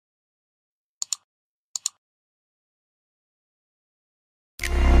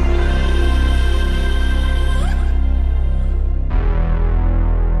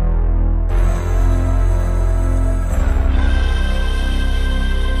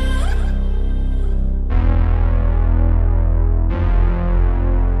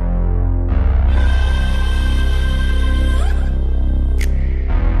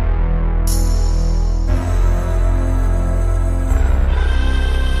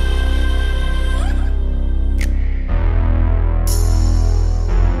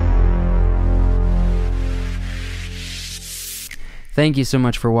Thank you so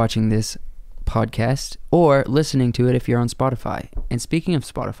much for watching this podcast or listening to it if you're on Spotify. And speaking of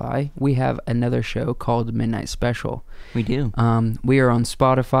Spotify, we have another show called Midnight Special. We do. We are on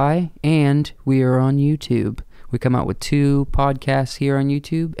Spotify and we are on YouTube. We come out with 2 podcasts here on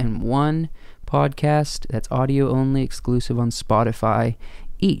YouTube and 1 podcast that's audio only, exclusive on Spotify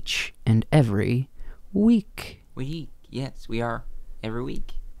each and every week. Yes, we are every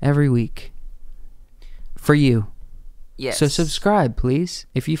week. Every week. For you. Yes. So subscribe, please.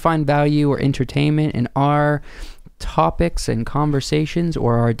 If you find value or entertainment in our topics and conversations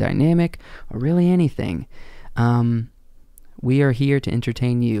or our dynamic or really anything, we are here to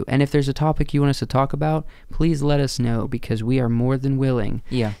entertain you. And if there's a topic you want us to talk about, please let us know, because we are more than willing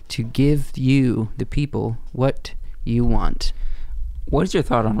to give you, the people, what you want. What is your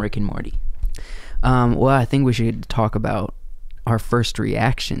thought on Rick and Morty? Well, I think we should talk about our first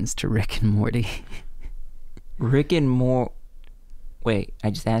reactions to Rick and Morty. Rick and Morty... Wait,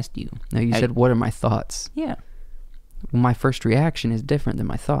 I just asked you. No, you said, what are my thoughts? Yeah. Well, my first reaction is different than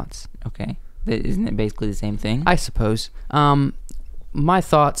my thoughts. Okay. Isn't it basically the same thing? I suppose. My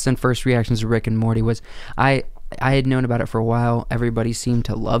thoughts and first reactions to Rick and Morty was, I had known about it for a while. Everybody seemed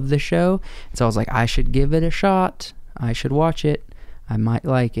to love the show. So I was like, I should give it a shot. I should watch it. I might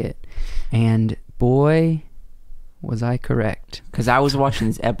like it. And boy, was I correct. Because I was watching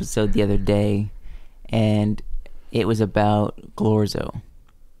this episode the other day, and it was about Glorzo.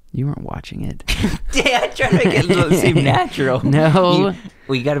 You weren't watching it. Yeah, I tried to make it seem natural. No.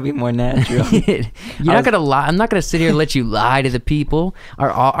 We got to be more natural. You're not going to lie. I'm not going to sit here and let you lie to the people,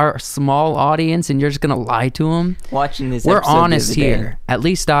 our small audience, and you're just going to lie to them. Watching this We're episode honest the other here. day. At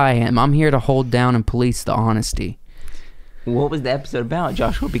least I am. I'm here to hold down and police the honesty. What was the episode about,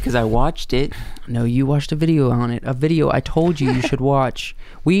 Joshua? Because I watched it. No, you watched a video on it. A video I told you should watch.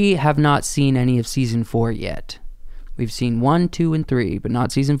 We have not seen any of season 4 yet. We've seen 1, 2, and 3, but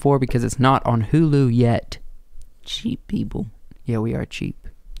not season 4 because it's not on Hulu yet. Cheap people. Yeah, we are cheap.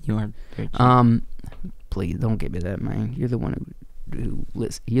 You are very cheap. Please don't give me that, man. You're the one who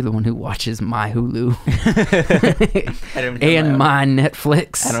you're the one who watches my Hulu and my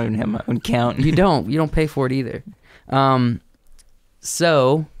Netflix. I don't even have my own account. You don't pay for it either.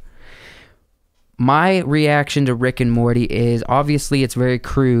 So my reaction to Rick and Morty is, obviously it's very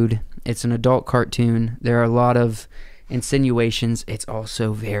crude. It's an adult cartoon. There are a lot of insinuations. It's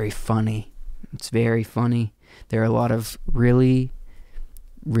also very funny. It's very funny. There are a lot of really,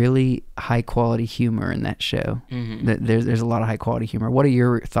 really high quality humor in that show. Mm-hmm. There's a lot of high quality humor. What are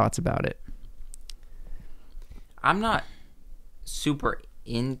your thoughts about it? I'm not super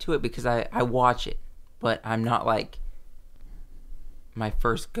into it because I watch it, but I'm not like my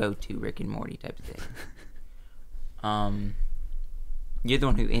first go-to Rick and Morty type of thing. You're the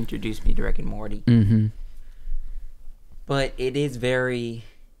one who introduced me to Rick and Morty. Mm-hmm. But it is very...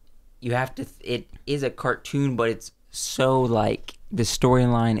 it is a cartoon, but it's so, like... The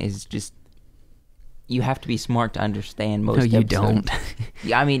storyline is just... You have to be smart to understand most episodes. No, you don't.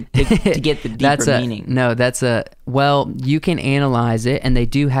 Yeah, I mean, to get the deeper meaning. No, well, you can analyze it, and they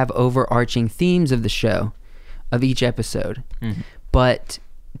do have overarching themes of the show, of each episode. Mm-hmm. But...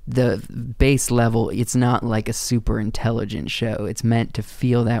 the base level, it's not like a super intelligent show. It's meant to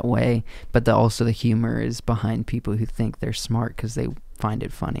feel that way, but also the humor is behind people who think they're smart because they find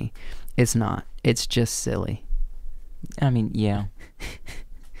it funny. It's not. It's just silly. I mean, yeah.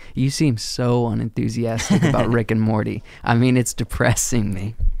 You seem so unenthusiastic about Rick and Morty. I mean, it's depressing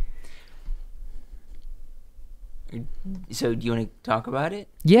me. So, do you want to talk about it?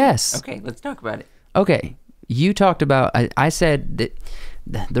 Yes. Okay, let's talk about it. Okay. You talked about... I said that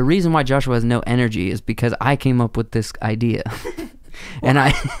the reason why Joshua has no energy is because I came up with this idea. And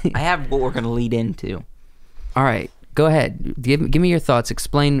I have what we're going to lead into. All right, go ahead. Give me your thoughts.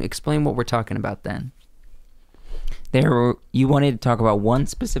 Explain what we're talking about then. You wanted to talk about one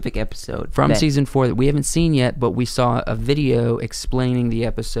specific episode from season 4 that we haven't seen yet, but we saw a video explaining the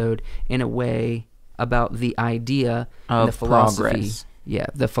episode in a way about the idea of and the philosophy. Progress. Yeah,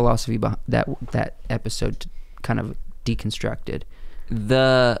 the philosophy behind that episode kind of deconstructed.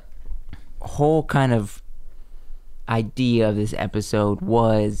 The whole kind of idea of this episode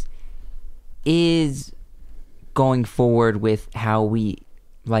is going forward with how we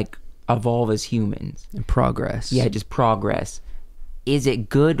like evolve as humans and progress. Yeah, just progress. Is it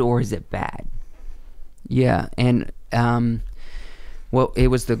good or is it bad? Yeah, and well, it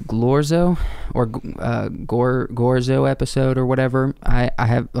was the Glorzo or Gorzo episode or whatever. I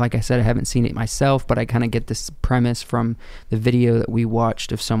have, like I said, I haven't seen it myself, but I kind of get this premise from the video that we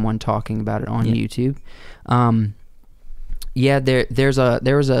watched of someone talking about it on YouTube. Yeah, there was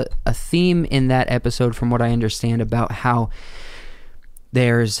a theme in that episode, from what I understand, about how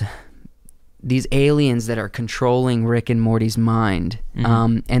there's these aliens that are controlling Rick and Morty's mind.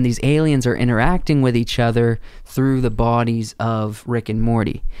 And these aliens are interacting with each other through the bodies of Rick and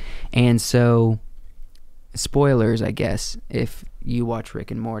Morty. And so, spoilers, I guess, if you watch Rick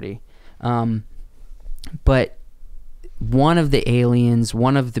and Morty. But one of the aliens,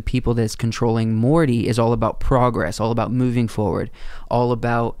 one of the people that's controlling Morty is all about progress, all about moving forward, all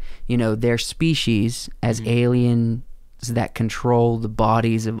about, their species as aliens that control the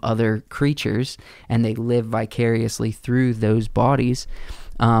bodies of other creatures, and they live vicariously through those bodies.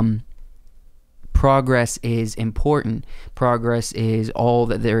 Progress is important. Progress is all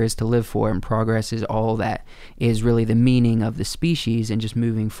that there is to live for, and progress is all that is really the meaning of the species and just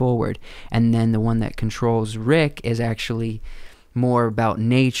moving forward. And then the one that controls Rick is actually more about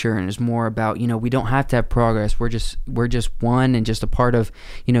nature, and is more about, we don't have to have progress. We're just one and just a part of,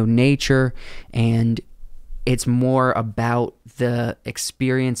 nature, and it's more about the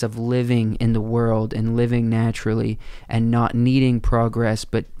experience of living in the world and living naturally and not needing progress,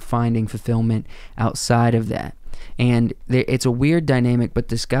 but finding fulfillment outside of that. And it's a weird dynamic, but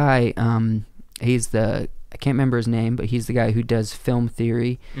this guy, I can't remember his name, but he's the guy who does film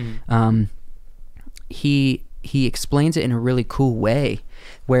theory. He explains it in a really cool way,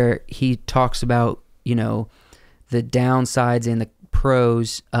 where he talks about, the downsides and the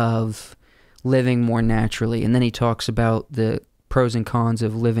pros of living more naturally, and then he talks about the pros and cons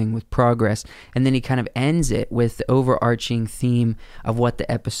of living with progress, and then he kind of ends it with the overarching theme of what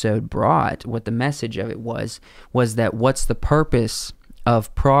the episode brought, what the message of it was that what's the purpose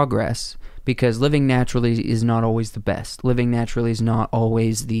of progress? Because living naturally is not always the best. Living naturally is not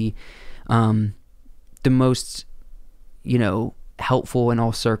always the most, helpful in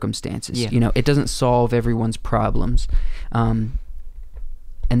all circumstances. It doesn't solve everyone's problems.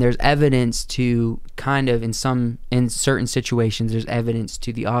 And there's evidence to kind of, in certain situations, there's evidence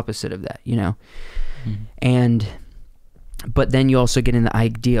to the opposite of that, but then you also get in the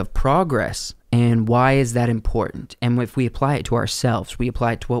idea of progress, and why is that important? And if we apply it to ourselves, we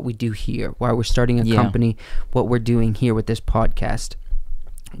apply it to what we do here, why we're starting a company, what we're doing here with this podcast.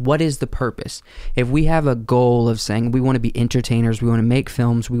 What is the purpose? If we have a goal of saying we want to be entertainers, we want to make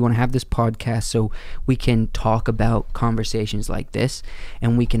films, we want to have this podcast so we can talk about conversations like this,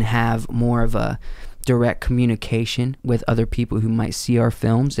 and we can have more of a direct communication with other people who might see our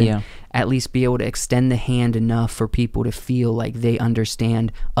films, and at least be able to extend the hand enough for people to feel like they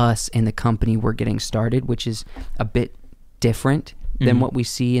understand us and the company we're getting started, which is a bit different than what we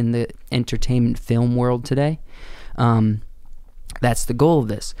see in the entertainment film world today. That's the goal of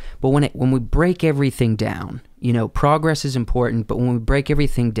this. But when we break everything down, progress is important, but when we break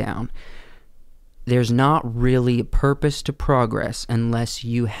everything down, there's not really a purpose to progress unless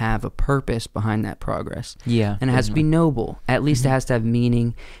you have a purpose behind that progress. Yeah. And it has to be noble. At least it has to have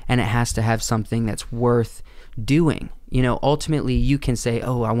meaning, and it has to have something that's worth doing. Ultimately you can say,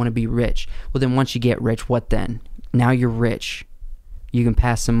 oh, I want to be rich. Well, then once you get rich, what then? Now you're rich. You can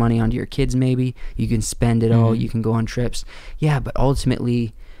pass some money on to your kids maybe. You can spend it all. You can go on trips. Yeah, but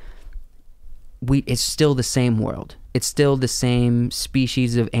ultimately, it's still the same world. It's still the same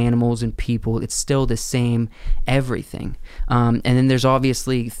species of animals and people. It's still the same everything. And then there's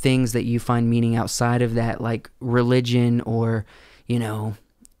obviously things that you find meaning outside of that, like religion or,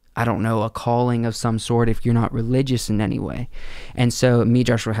 I don't know, a calling of some sort if you're not religious in any way. And so me,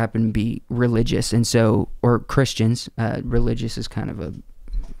 Joshua, happen to be religious, and so, or Christians. Religious is kind of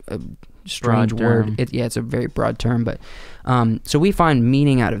a strange word. It's a very broad term, but so we find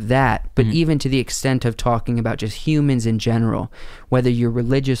meaning out of that. But even to the extent of talking about just humans in general, whether you're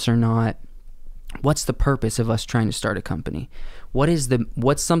religious or not, what's the purpose of us trying to start a company?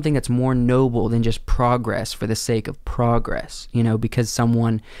 What's something that's more noble than just progress for the sake of progress? Because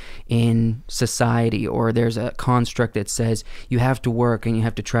someone in society, or there's a construct that says you have to work and you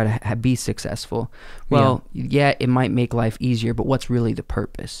have to try to be successful. Well, yeah, it might make life easier, but what's really the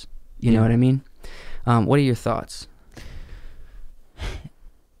purpose? You know what I mean? What are your thoughts?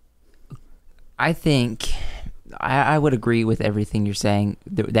 I think I would agree with everything you're saying,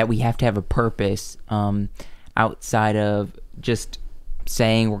 that we have to have a purpose outside of just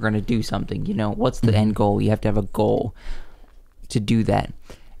saying we're going to do something. What's the end goal? You have to have a goal to do that.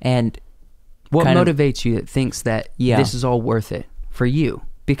 And what motivates you that thinks that this is all worth it for you?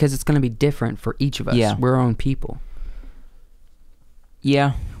 Because it's going to be different for each of us. Yeah. We're our own people.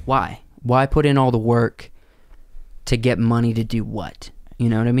 Yeah. Why? Why put in all the work to get money to do what? You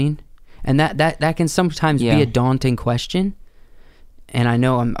know what I mean? And that can sometimes be a daunting question. And I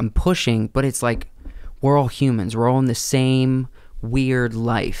know I'm pushing, but it's like, we're all humans. We're all in the same weird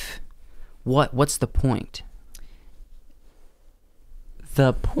life. What's the point?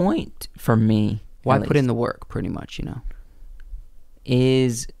 The point for me, Why at put in least, the work, pretty much, you know?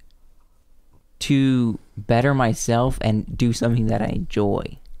 is to better myself and do something that I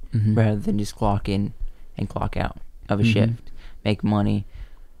enjoy Mm-hmm. rather than just clock in and clock out of a Mhm. shift, make money.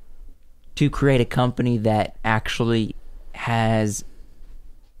 To create a company that actually has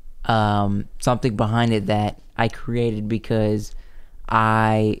something behind it that I created because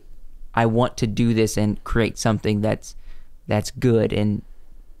I want to do this and create something that's good and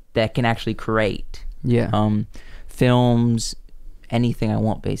that can actually create Yeah. films, anything I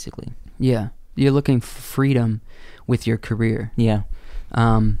want, basically. Yeah. You're looking for freedom with your career. Yeah.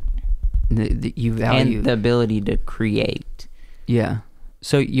 You value... And the ability to create. Yeah.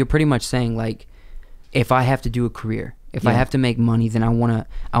 So you're pretty much saying, like, if I have to do a career, if I Yeah. have to make money, then I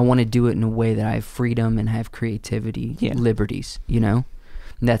want to do it in a way that I have freedom and have creativity, Yeah. liberties, you know?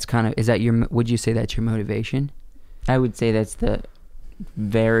 And that's kind of... would you say that's your motivation? I would say that's the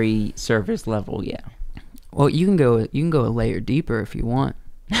very surface level, yeah. Well, you can go a layer deeper if you want.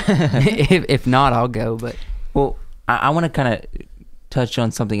 if not, I'll go, but... Well, I want to kind of touch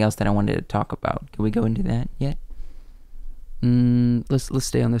on something else that I wanted to talk about. Can we go into that yet? Let's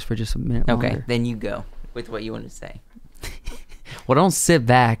stay on this for just a minute longer. Okay, then you go with what you want to say. Well, don't sit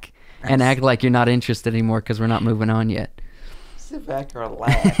back and act like you're not interested anymore because we're not moving on yet. Sit back,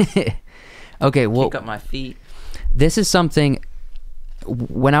 relax. Okay, well, Kick up my feet. this is something...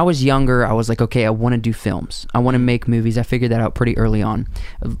 When I was younger, I was like, okay, I want to do films. I want to make movies. I figured that out pretty early on.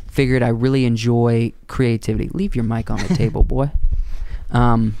 I figured I really enjoy creativity. Leave your mic on the table, boy.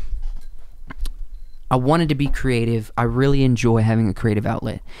 I wanted to be creative. I really enjoy having a creative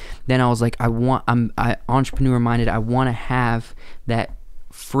outlet. Then I was like, I'm entrepreneur minded. I want to have that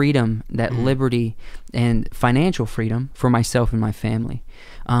freedom, that liberty, and financial freedom for myself and my family.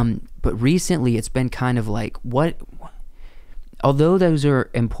 But recently, it's been kind of like, although those are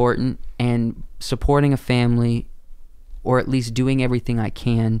important, and supporting a family, or at least doing everything I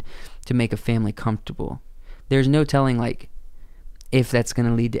can to make a family comfortable, there's no telling, like, if that's going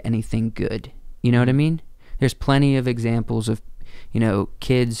to lead to anything good. You know what I mean? There's plenty of examples of,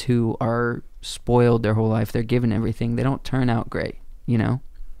 kids who are spoiled their whole life. They're given everything. They don't turn out great,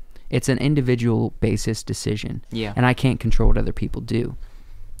 It's an individual basis decision. Yeah. And I can't control what other people do.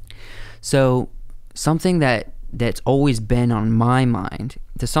 So something that's always been on my mind,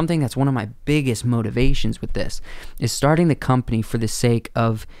 to something that's one of my biggest motivations with this, is starting the company for the sake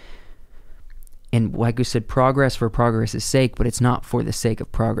of, and like we said, progress for progress's sake, but it's not for the sake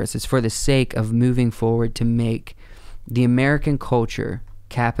of progress. It's for the sake of moving forward to make the American culture,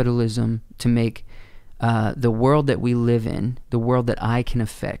 capitalism, to make the world that we live in, the world that I can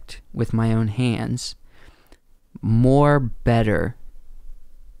affect with my own hands, more better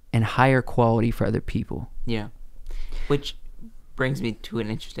and higher quality for other people. Yeah. Which brings me to an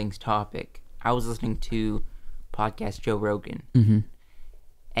interesting topic. I was listening to podcast Joe Rogan,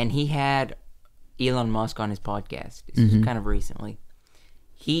 and he had Elon Musk on his podcast. This was kind of recently.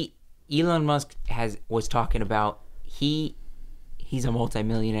 Elon Musk was talking about he's a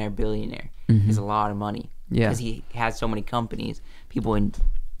multimillionaire, billionaire. He has a lot of money because he has so many companies. People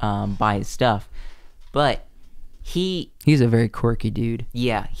buy his stuff, but he's a very quirky dude.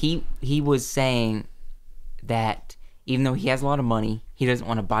 Yeah, he was saying that even though he has a lot of money, he doesn't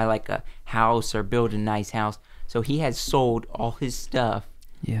want to buy like a house or build a nice house. So he has sold all his stuff,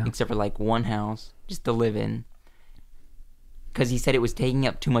 except for like one house, just to live in. Because he said it was taking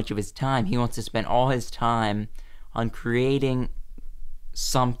up too much of his time. He wants to spend all his time on creating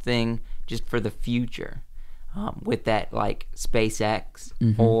something just for the future, with that like SpaceX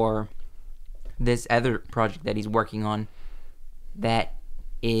or this other project that he's working on. That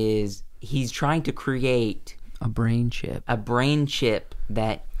is, he's trying to create a brain chip. A brain chip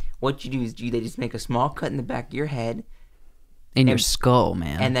that what you do is they just make a small cut in the back of your head. In your skull,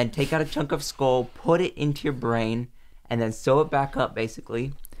 man. And then take out a chunk of skull, put it into your brain, and then sew it back up,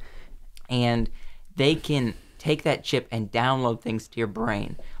 basically. And they can take that chip and download things to your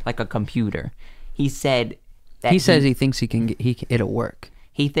brain, like a computer. He said that... He says he thinks it'll work.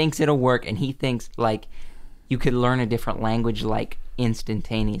 He thinks it'll work, and he thinks, like, you could learn a different language, like,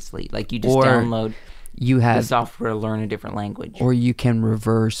 instantaneously. Like, you just download... the software to learn a different language. Or you can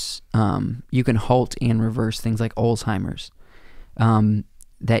reverse, you can halt and reverse things like Alzheimer's.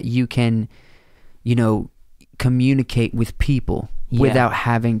 That you can, communicate with people without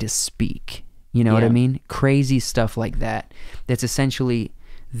having to speak. You know what I mean? Crazy stuff like that. That's essentially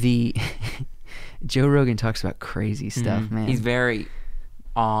the... Joe Rogan talks about crazy stuff, man. He's a very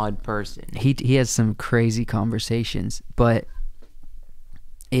odd person. He has some crazy conversations, but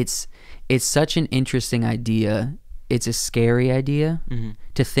it's such an interesting idea. it's a scary idea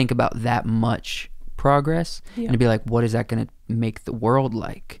to think about that much progress and to be like, what is that going to make the world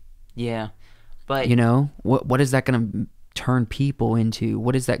like? Yeah, but you know, what is that going to turn people into?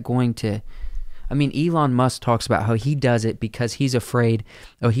 What is that going to? I mean, Elon Musk talks about how he does it because he's afraid.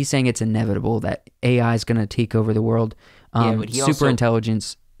 Oh, he's saying it's inevitable that AI is going to take over the world. But he super also,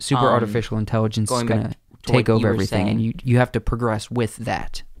 intelligence, super artificial intelligence is going to take over everything, and you have to progress with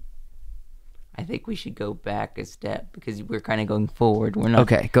that. I think we should go back a step because we're kind of going forward. We're not.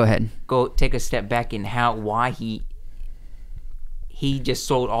 Okay, go ahead. Go take a step back in why he just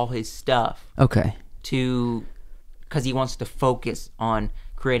sold all his stuff. Okay. Because he wants to focus on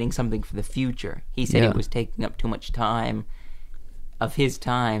creating something for the future. He said it was taking up too much time of his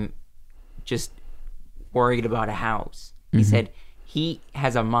time just worried about a house. He said he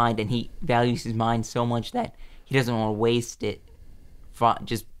has a mind and he values his mind so much that he doesn't want to waste it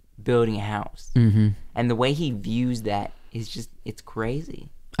just building a house. And the way he views that is just, it's crazy.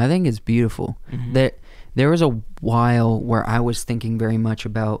 I think it's beautiful. There was a while where I was thinking very much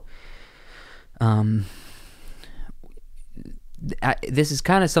about this is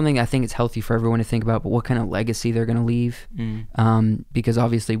kind of something I think it's healthy for everyone to think about, but what kind of legacy they're going to leave. Because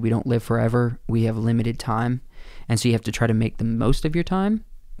obviously we don't live forever. We have limited time. And so you have to try to make the most of your time,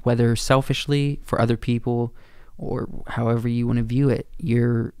 whether selfishly for other people or however you want to view it.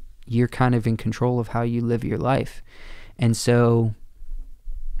 You're kind of in control of how you live your life. And so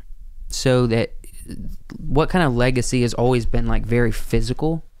that what kind of legacy has always been like very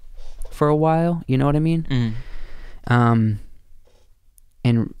physical for a while, you know what I mean?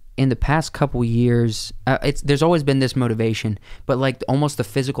 And in the past couple years, there's always been this motivation, but like almost the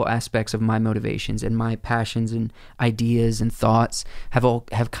physical aspects of my motivations and my passions and ideas and thoughts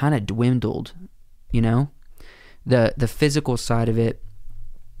have kind of dwindled, you know? The physical side of it,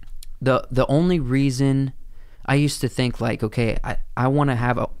 the only reason I used to think like, okay, I want to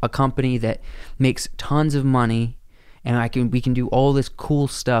have a company that makes tons of money and we can do all this cool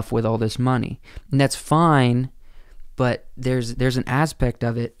stuff with all this money. And that's fine, but there's an aspect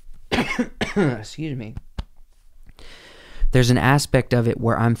of it excuse me. There's an aspect of it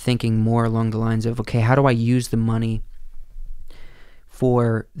where I'm thinking more along the lines of, okay, how do I use the money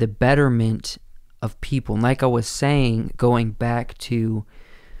for the betterment of people? And like I was saying, going back to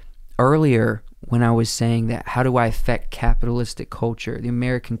earlier when I was saying that, how do I affect capitalistic culture, the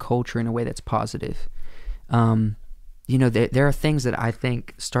American culture, in a way that's positive? You know, there are things that I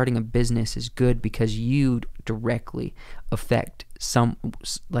think starting a business is good because you directly affect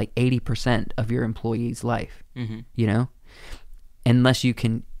like 80% of your employee's life, you know? Unless you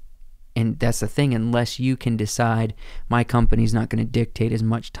can, and that's the thing, unless you can decide my company's not going to dictate as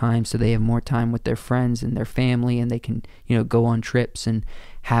much time so they have more time with their friends and their family and they can, you know, go on trips and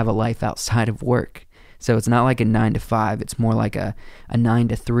have a life outside of work. So it's not like a 9 to 5, it's more like a 9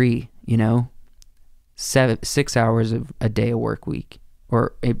 to 3, you know? 6 hours of a day a work week,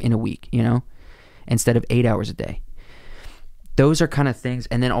 or in a week, you know, instead of 8 hours a day. Those are kind of things.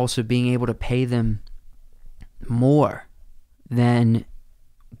 And then also being able to pay them more than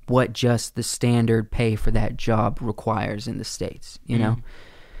what just the standard pay for that job requires in the States, you know,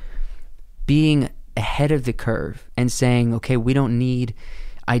 being ahead of the curve and saying, okay, we don't need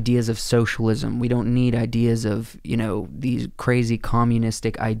ideas of socialism. We don't need ideas of, you know, these crazy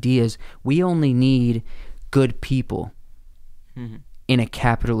communistic ideas. We only need good people in a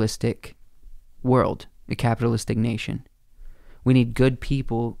capitalistic world, a capitalistic nation. We need good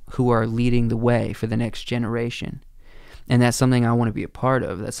people who are leading the way for the next generation. And that's something I want to be a part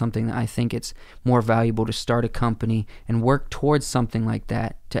of. That's something that I think it's more valuable to start a company and work towards something like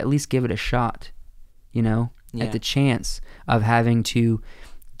that, to at least give it a shot, you know, at the chance of having to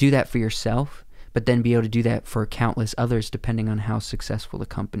do that for yourself, but then be able to do that for countless others depending on how successful the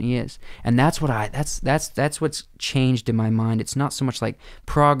company is. And that's what that's what's changed in my mind. It's not so much like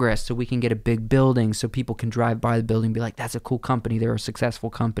progress so we can get a big building so people can drive by the building and be like, that's a cool company, they're a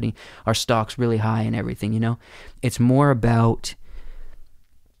successful company, our stock's really high and everything, you know? It's more about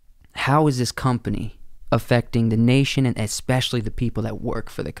how is this company affecting the nation and especially the people that work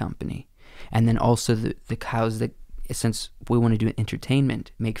for the company. And then also since we want to do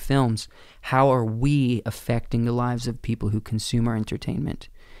entertainment, make films, how are we affecting the lives of people who consume our entertainment?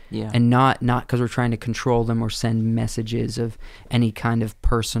 Yeah. And not because we're trying to control them or send messages of any kind of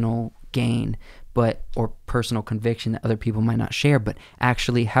personal gain, or personal conviction that other people might not share, but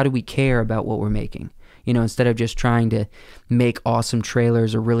actually, how do we care about what we're making? You know, instead of just trying to make awesome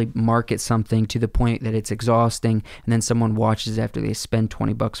trailers or really market something to the point that it's exhausting, and then someone watches after they spend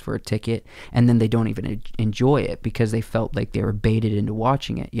 $20 for a ticket, and then they don't even enjoy it because they felt like they were baited into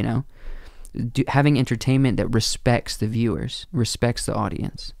watching it, you know? having entertainment that respects the viewers, respects the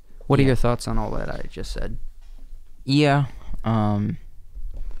audience. What are your thoughts on all that I just said? Yeah. I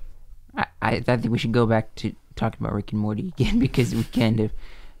think we should go back to talking about Rick and Morty again, because we kind of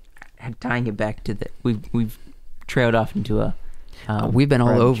tying it back to the we've trailed off into a we've been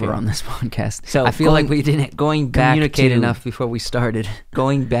all over on this podcast. So I feel like we didn't communicate enough before we started.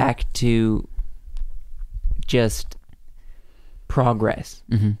 Going back to just progress,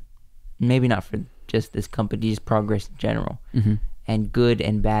 maybe not for just this company, just progress in general, and good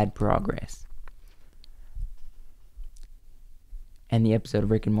and bad progress. And the episode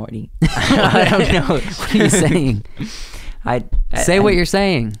of Rick and Morty. I don't know. What are you saying? Say what you're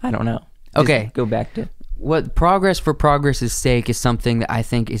saying. I don't know. Okay. Just go back to what progress for progress's sake is something that I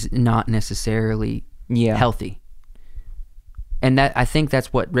think is not necessarily healthy. And that I think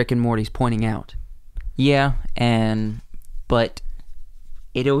that's what Rick and Morty's pointing out. Yeah, but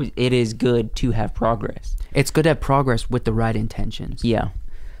it is good to have progress. It's good to have progress with the right intentions. Yeah.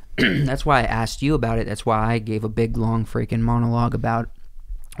 That's why I asked you about it. That's why I gave a big, long freaking monologue about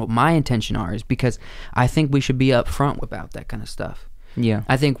what my intention are, is because I think we should be upfront about that kind of stuff. Yeah.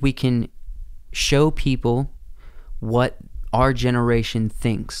 I think we can show people what our generation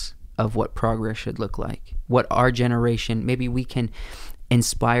thinks of what progress should look like. What our generation, maybe we can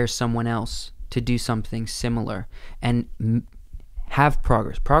inspire someone else to do something similar and have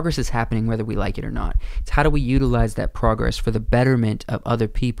progress. Progress is happening whether we like it or not. It's how do we utilize that progress for the betterment of other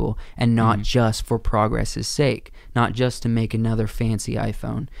people and not just for progress's sake, not just to make another fancy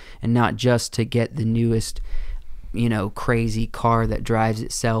iPhone and not just to get the newest, crazy car that drives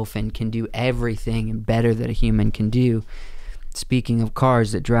itself and can do everything and better that a human can do. Speaking of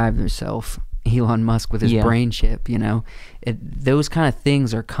cars that drive themselves, Elon Musk with his brain chip, those kind of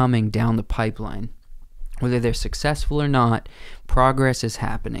things are coming down the pipeline. Whether they're successful or not, progress is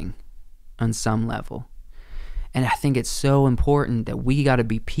happening on some level. And I think it's so important that we got to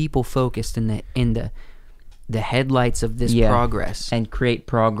be people focused in the headlights of this progress. And create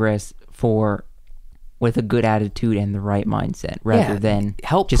progress with a good attitude and the right mindset, rather than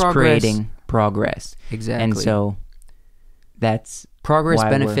just creating progress. Exactly. And so that's progress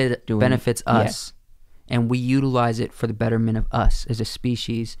why benefits us. And we utilize it for the betterment of us as a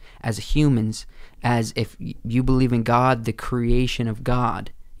species, as humans, as if you believe in God, the creation of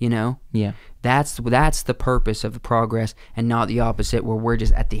God, Yeah. That's the purpose of the progress, and not the opposite, where we're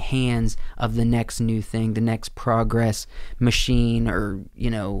just at the hands of the next new thing, the next progress machine, or,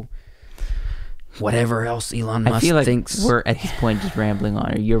 whatever else Elon Musk thinks. We're at this point just rambling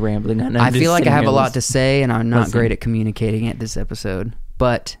on, or you're rambling on. I feel like I have a lot to say, and I'm not great at communicating it this episode.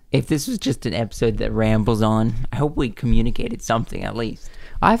 But if this was just an episode that rambles on, I hope we communicated something at least.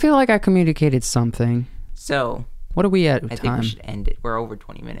 I feel like I communicated something. So, what are we at with time? I think we should end it. We're over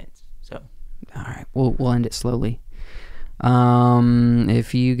 20 minutes. So, all right, we'll end it slowly.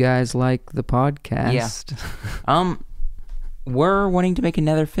 If you guys like the podcast, we're wanting to make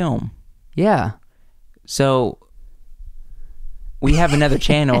another film. Yeah. So, we have another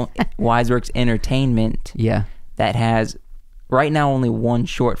channel, Wiseworks Entertainment. Yeah. That has right now only one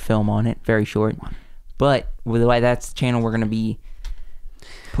short film on it, very short. But with the way that's the channel we're going to be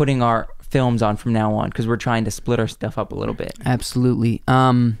putting our films on from now on, because we're trying to split our stuff up a little bit. Absolutely.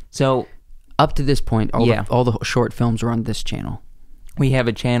 So up to this point, all the short films are on this channel. We have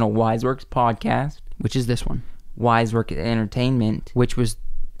a channel, Wiseworks Podcast, which is this one. Wiseworks Entertainment, which was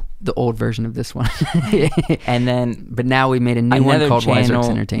the old version of this one. And then, but now we made a new one called Wiseworks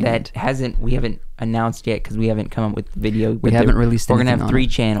Entertainment. We haven't announced yet because we haven't come up with the video. We haven't released anything. We're gonna have 3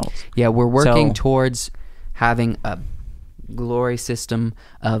 channels. Yeah, we're working towards having a glory system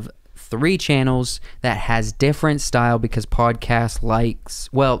of 3 channels that has different style, because YouTube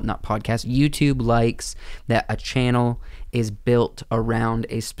likes that a channel is built around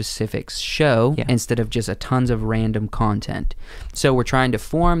a specific show instead of just tons of random content. So we're trying to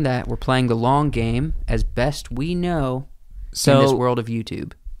form that. We're playing the long game as best we know in this world of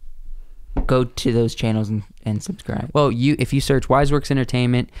YouTube. Go to those channels and subscribe. Well, if you search Wiseworks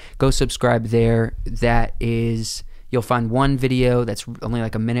Entertainment, go subscribe there. That is, you'll find one video that's only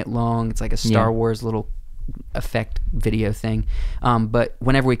like a minute long. It's like a Star Wars little effect video thing. But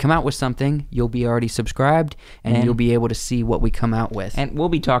whenever we come out with something, you'll be already subscribed, and you'll be able to see what we come out with. And we'll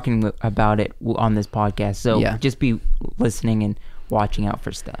be talking about it on this podcast. So just be listening and watching out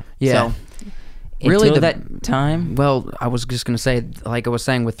for stuff. Yeah. So, really, that time? Well, I was just going to say, like I was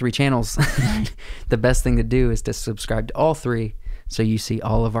saying with 3 channels, the best thing to do is to subscribe to all 3 so you see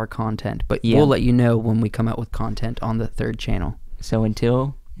all of our content. But we'll let you know when we come out with content on the 3rd channel. So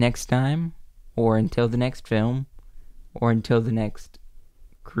until next time, or until the next film, or until the next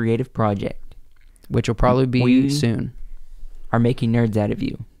creative project. which will probably be We- soon. Are making nerds out of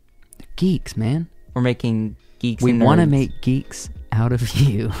you. Geeks, man. We're making geeks We and nerds. want to make geeks out of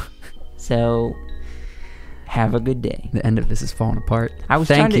you. So, have a good day. The end of this is falling apart. I was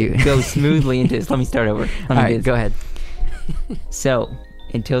Thank trying you. to go smoothly into this. Let me start over. All right, go ahead. So,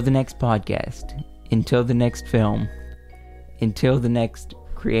 until the next podcast, until the next film, until the next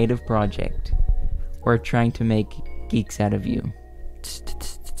creative project, we're trying to make geeks out of you.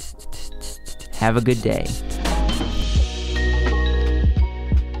 Have a good day.